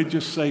 But let me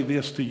just say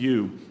this to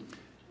you.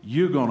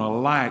 You're going to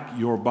like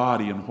your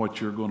body and what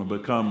you're going to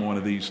become one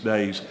of these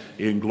days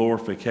in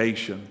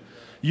glorification.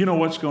 You know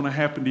what's going to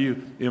happen to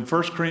you. In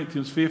 1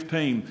 Corinthians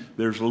 15,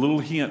 there's a little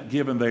hint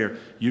given there.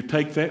 You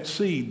take that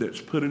seed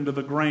that's put into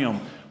the ground.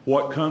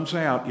 What comes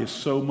out is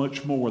so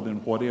much more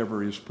than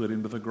whatever is put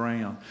into the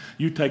ground.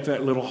 You take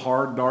that little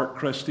hard, dark,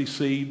 crusty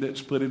seed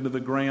that's put into the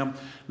ground.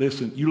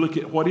 Listen, you look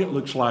at what it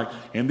looks like,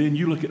 and then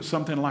you look at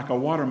something like a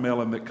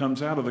watermelon that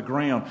comes out of the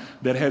ground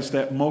that has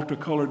that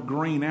multicolored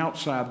green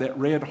outside, that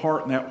red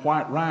heart and that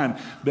white rind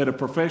that a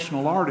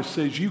professional artist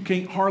says you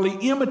can't hardly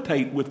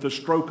imitate with the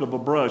stroke of a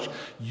brush.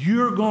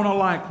 You're going to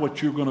like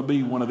what you're going to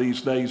be one of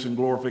these days in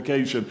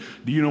glorification.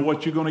 Do you know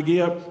what you're going to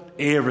get?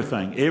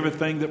 Everything.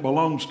 Everything that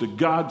belongs to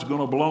God's going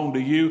to belong to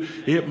you.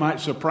 It might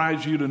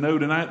surprise you to know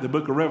tonight the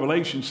book of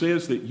Revelation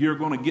says that you're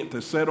going to get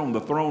to sit on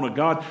the throne of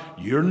God.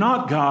 You're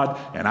not God,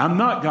 and I'm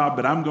not God,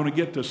 but I'm going to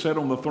get to sit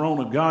on the throne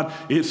of God.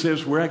 It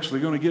says we're actually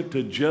going to get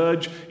to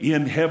judge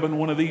in heaven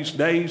one of these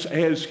days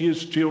as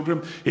His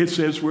children. It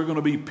says we're going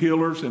to be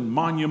pillars and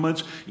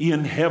monuments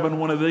in heaven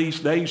one of these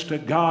days to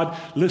God.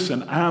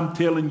 Listen, I'm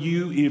telling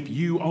you, if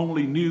you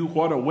only knew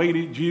what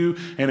awaited you,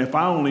 and if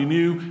I only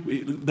knew,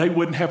 they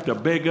wouldn't have to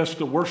beg us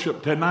to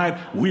worship tonight.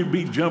 We'd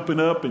be jumping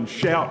up and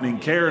shouting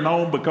and carrying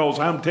on, because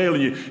I'm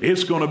telling you,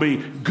 it's going to be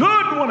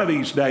good one of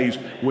these days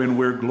when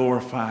we're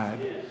glorified.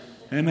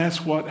 And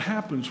that's what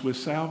happens with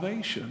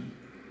salvation.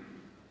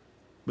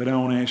 But I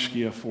want to ask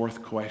you a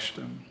fourth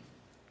question.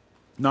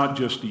 Not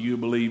just do you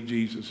believe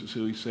Jesus is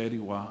who He said He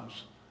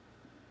was,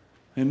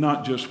 and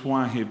not just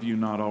why have you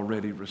not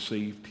already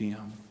received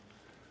Him,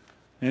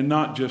 and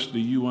not just do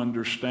you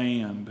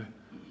understand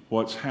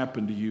what's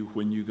happened to you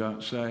when you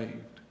got saved,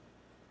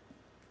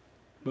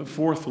 but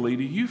fourthly,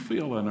 do you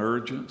feel an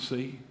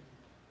urgency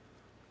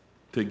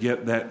to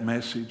get that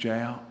message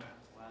out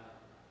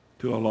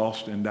to a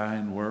lost and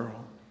dying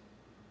world?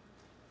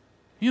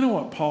 You know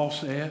what Paul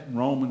said in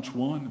Romans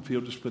 1? If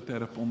you'll just put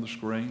that up on the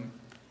screen.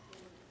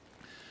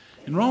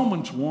 In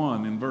Romans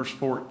 1, in verse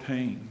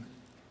 14,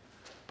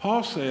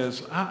 Paul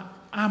says,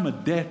 I'm a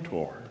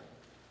debtor.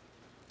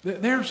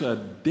 There's a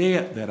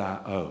debt that I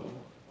owe.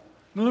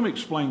 Now, let me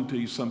explain to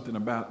you something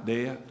about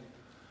debt.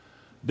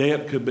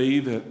 Debt could be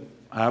that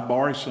I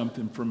borrow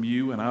something from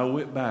you and I owe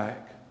it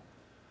back.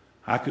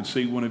 I could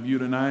see one of you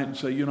tonight and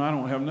say, I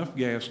don't have enough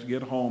gas to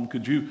get home.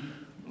 Could you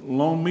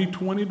loan me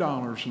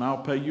 $20 and I'll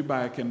pay you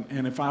back?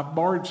 And if I've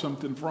borrowed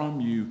something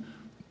from you,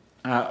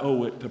 I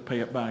owe it to pay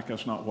it back.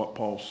 That's not what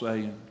Paul's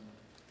saying.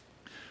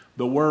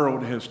 The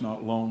world has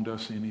not loaned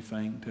us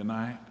anything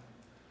tonight.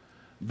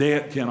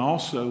 Debt can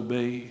also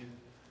be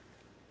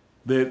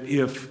that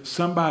if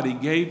somebody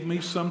gave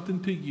me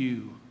something to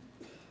you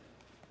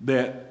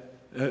that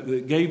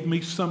gave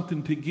me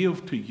something to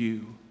give to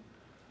you,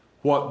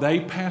 what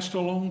they passed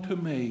along to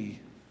me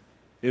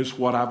is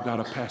what I've got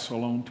to pass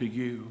along to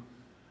you.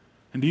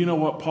 And do you know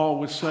what Paul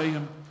was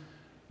saying?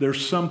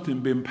 There's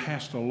something been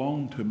passed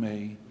along to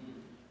me.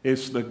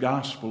 It's the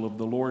gospel of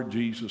the Lord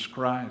Jesus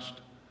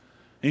Christ.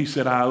 And he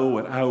said, I owe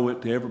it. I owe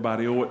it to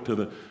everybody. I owe it to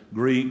the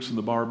Greeks and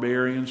the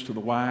barbarians, to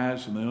the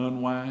wise and the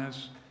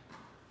unwise.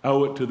 I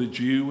owe it to the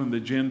Jew and the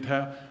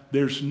Gentile.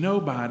 There's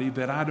nobody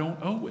that I don't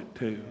owe it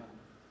to.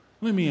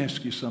 Let me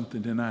ask you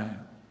something tonight.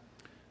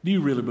 Do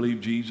you really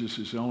believe Jesus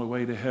is the only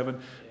way to heaven?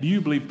 Do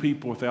you believe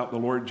people without the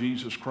Lord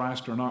Jesus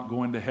Christ are not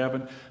going to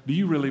heaven? Do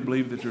you really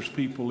believe that there's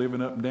people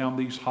living up and down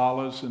these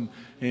hollows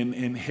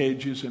and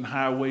hedges and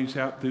highways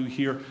out through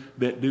here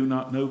that do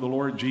not know the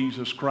Lord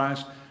Jesus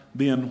Christ?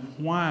 Then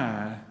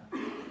why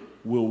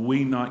will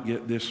we not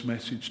get this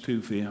message to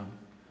them?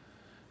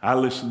 I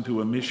listened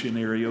to a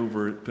missionary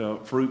over at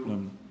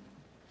Fruitland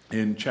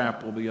in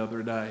Chapel the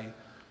other day.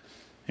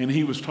 And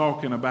he was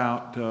talking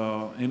about,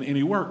 and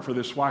he worked for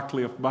this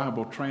Wycliffe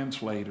Bible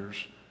Translators.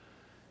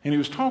 And he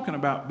was talking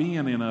about being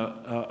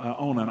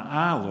on an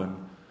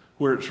island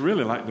where it's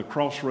really like the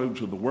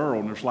crossroads of the world.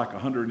 And there's like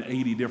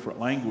 180 different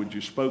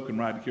languages spoken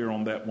right here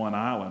on that one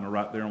island, or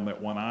right there on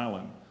that one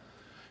island.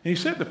 And he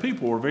said the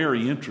people were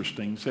very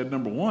interesting. He said,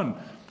 number one,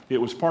 it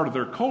was part of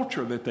their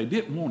culture that they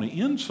didn't want to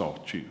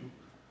insult you.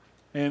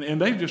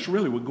 And they just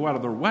really would go out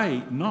of their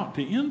way not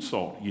to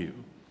insult you.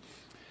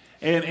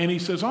 And he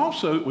says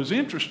also it was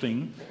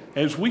interesting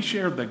as we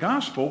shared the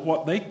gospel,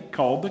 what they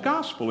called the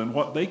gospel and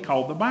what they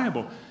called the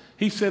Bible.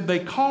 He said they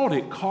called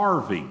it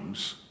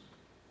carvings.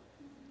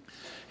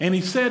 And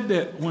he said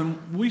that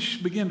when we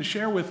began to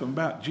share with them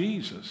about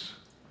Jesus,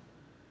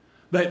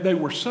 that they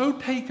were so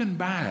taken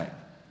back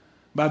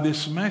by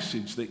this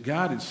message that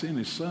God had sent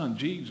His Son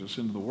Jesus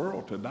into the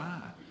world to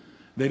die,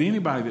 that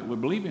anybody that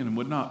would believe in Him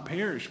would not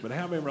perish but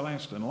have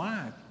everlasting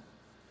life,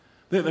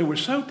 that they were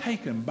so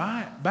taken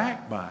back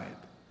by it.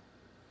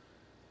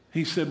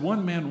 He said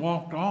one man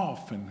walked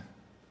off, and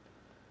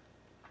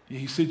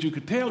he said you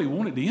could tell he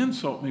wanted to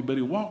insult me, but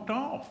he walked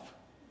off.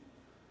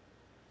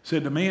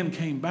 Said the man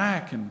came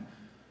back and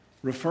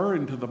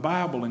referring to the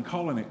Bible and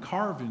calling it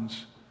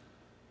carvings,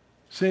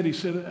 he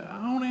said,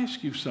 I want to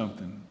ask you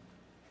something.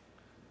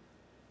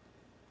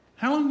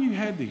 How long you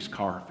had these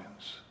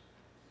carvings?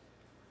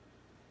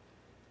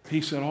 He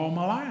said, all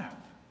my life.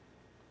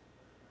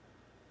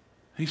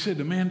 He said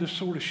the man just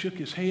sort of shook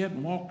his head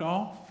and walked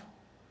off.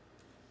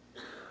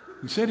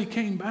 He said he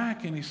came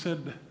back and he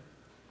said,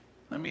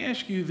 let me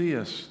ask you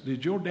this.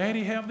 Did your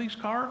daddy have these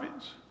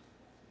carvings?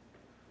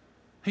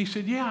 He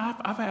said, yeah,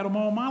 I've had them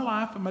all my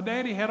life, and my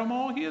daddy had them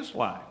all his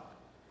life.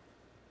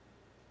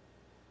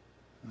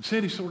 And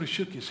said he sort of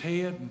shook his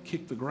head and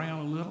kicked the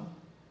ground a little.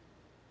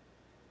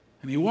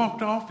 And he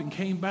walked off and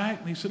came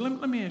back and he said,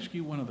 let me ask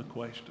you one other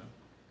question.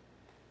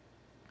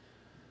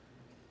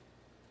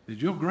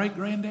 Did your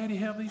great-granddaddy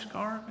have these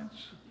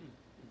carvings?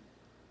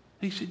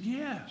 He said,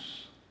 yes.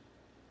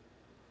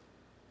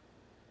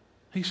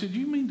 He said,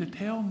 you mean to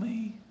tell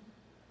me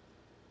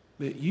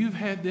that you've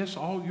had this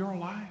all your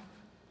life?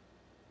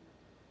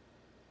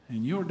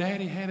 And your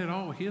daddy had it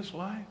all his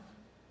life?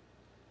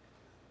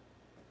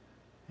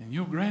 And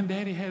your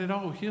granddaddy had it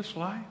all his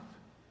life?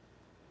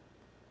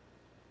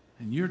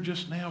 And you're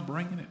just now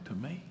bringing it to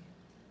me?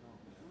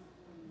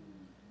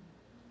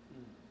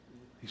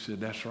 He said,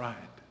 that's right.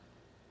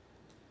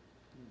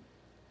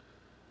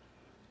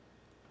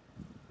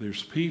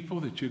 There's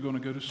people that you're going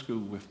to go to school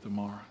with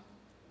tomorrow.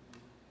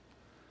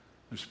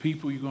 There's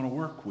people you're going to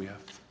work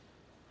with.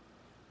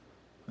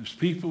 There's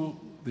people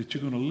that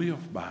you're going to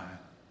live by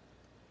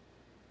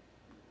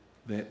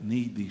that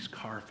need these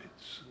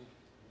carpets.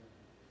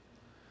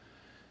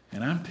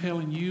 And I'm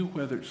telling you,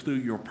 whether it's through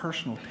your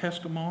personal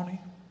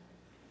testimony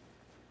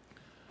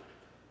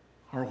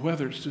or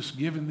whether it's just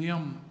giving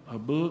them a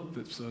book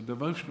that's a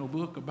devotional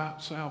book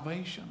about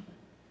salvation,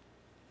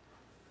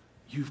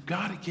 you've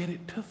got to get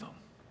it to them.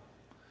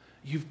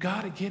 You've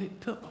got to get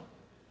it to them.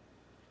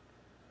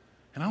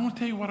 And I want to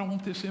tell you what I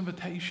want this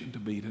invitation to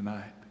be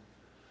tonight.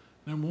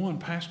 Number one,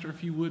 Pastor,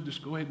 if you would,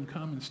 just go ahead and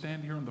come and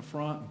stand here in the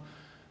front. And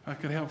I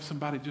could have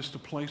somebody just to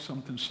play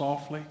something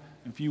softly.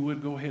 If you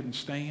would, go ahead and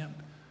stand.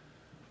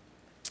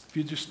 If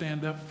you just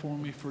stand up for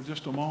me for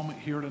just a moment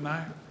here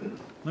tonight.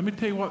 Let me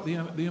tell you what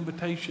the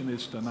invitation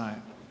is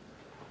tonight.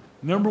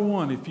 Number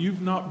one, if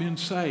you've not been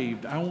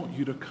saved, I want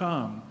you to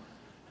come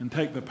and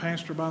take the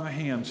pastor by the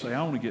hand and say,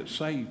 I want to get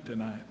saved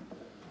tonight.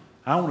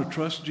 I want to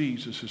trust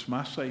Jesus as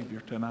my Savior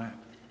tonight.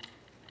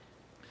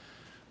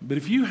 But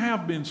if you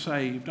have been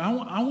saved, I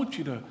want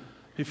you to,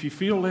 if you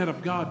feel led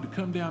of God, to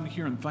come down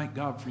here and thank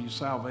God for your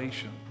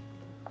salvation.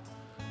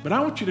 But I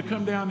want you to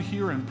come down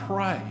here and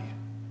pray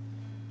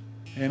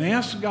and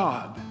ask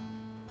God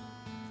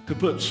to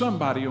put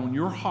somebody on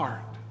your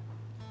heart,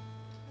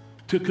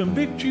 to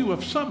convict you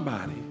of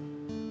somebody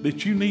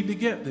that you need to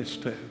get this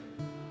to.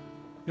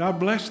 God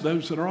bless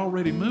those that are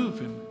already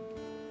moving.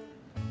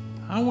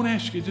 I want to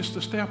ask you just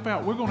to step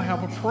out. We're going to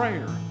have a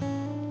prayer.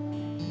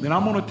 Then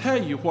I'm going to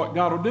tell you what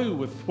God will do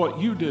with what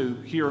you do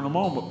here in a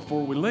moment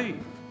before we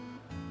leave.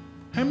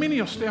 How many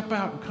will step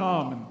out and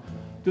come and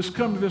just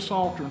come to this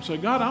altar and say,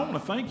 God, I want to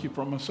thank you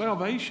for my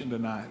salvation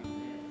tonight.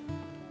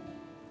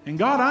 And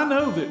God, I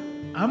know that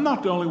I'm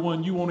not the only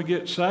one you want to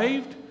get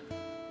saved.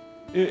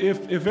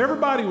 If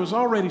everybody was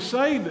already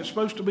saved that's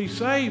supposed to be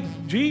saved,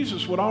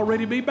 Jesus would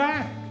already be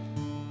back.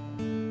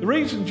 The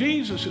reason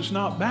Jesus is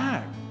not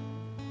back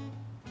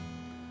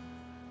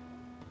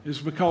is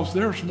because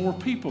there's more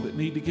people that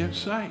need to get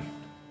saved.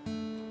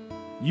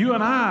 You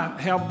and I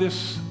have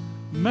this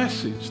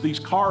message, these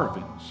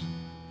carvings,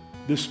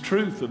 this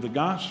truth of the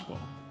gospel.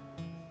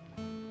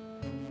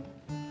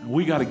 And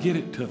we got to get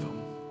it to them.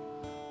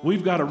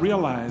 We've got to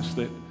realize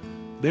that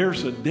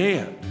there's a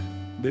debt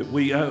that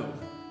we owe.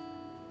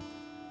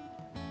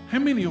 How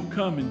many will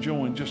come and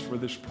join just for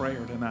this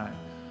prayer tonight?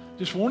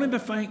 Just wanting to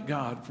thank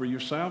God for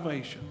your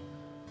salvation.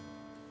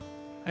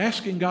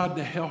 Asking God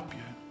to help you.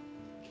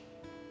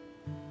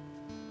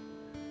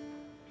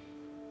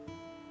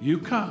 You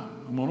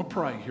come. I'm going to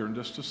pray here in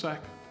just a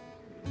second.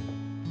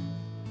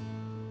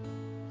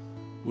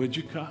 Would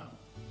you come?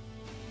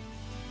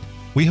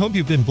 We hope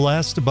you've been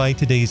blessed by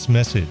today's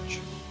message.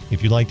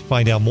 If you'd like to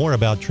find out more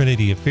about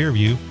Trinity of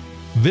Fairview,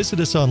 visit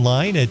us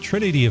online at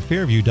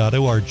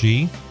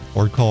trinityoffairview.org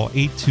or call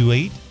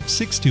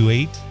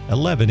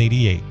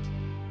 828-628-1188.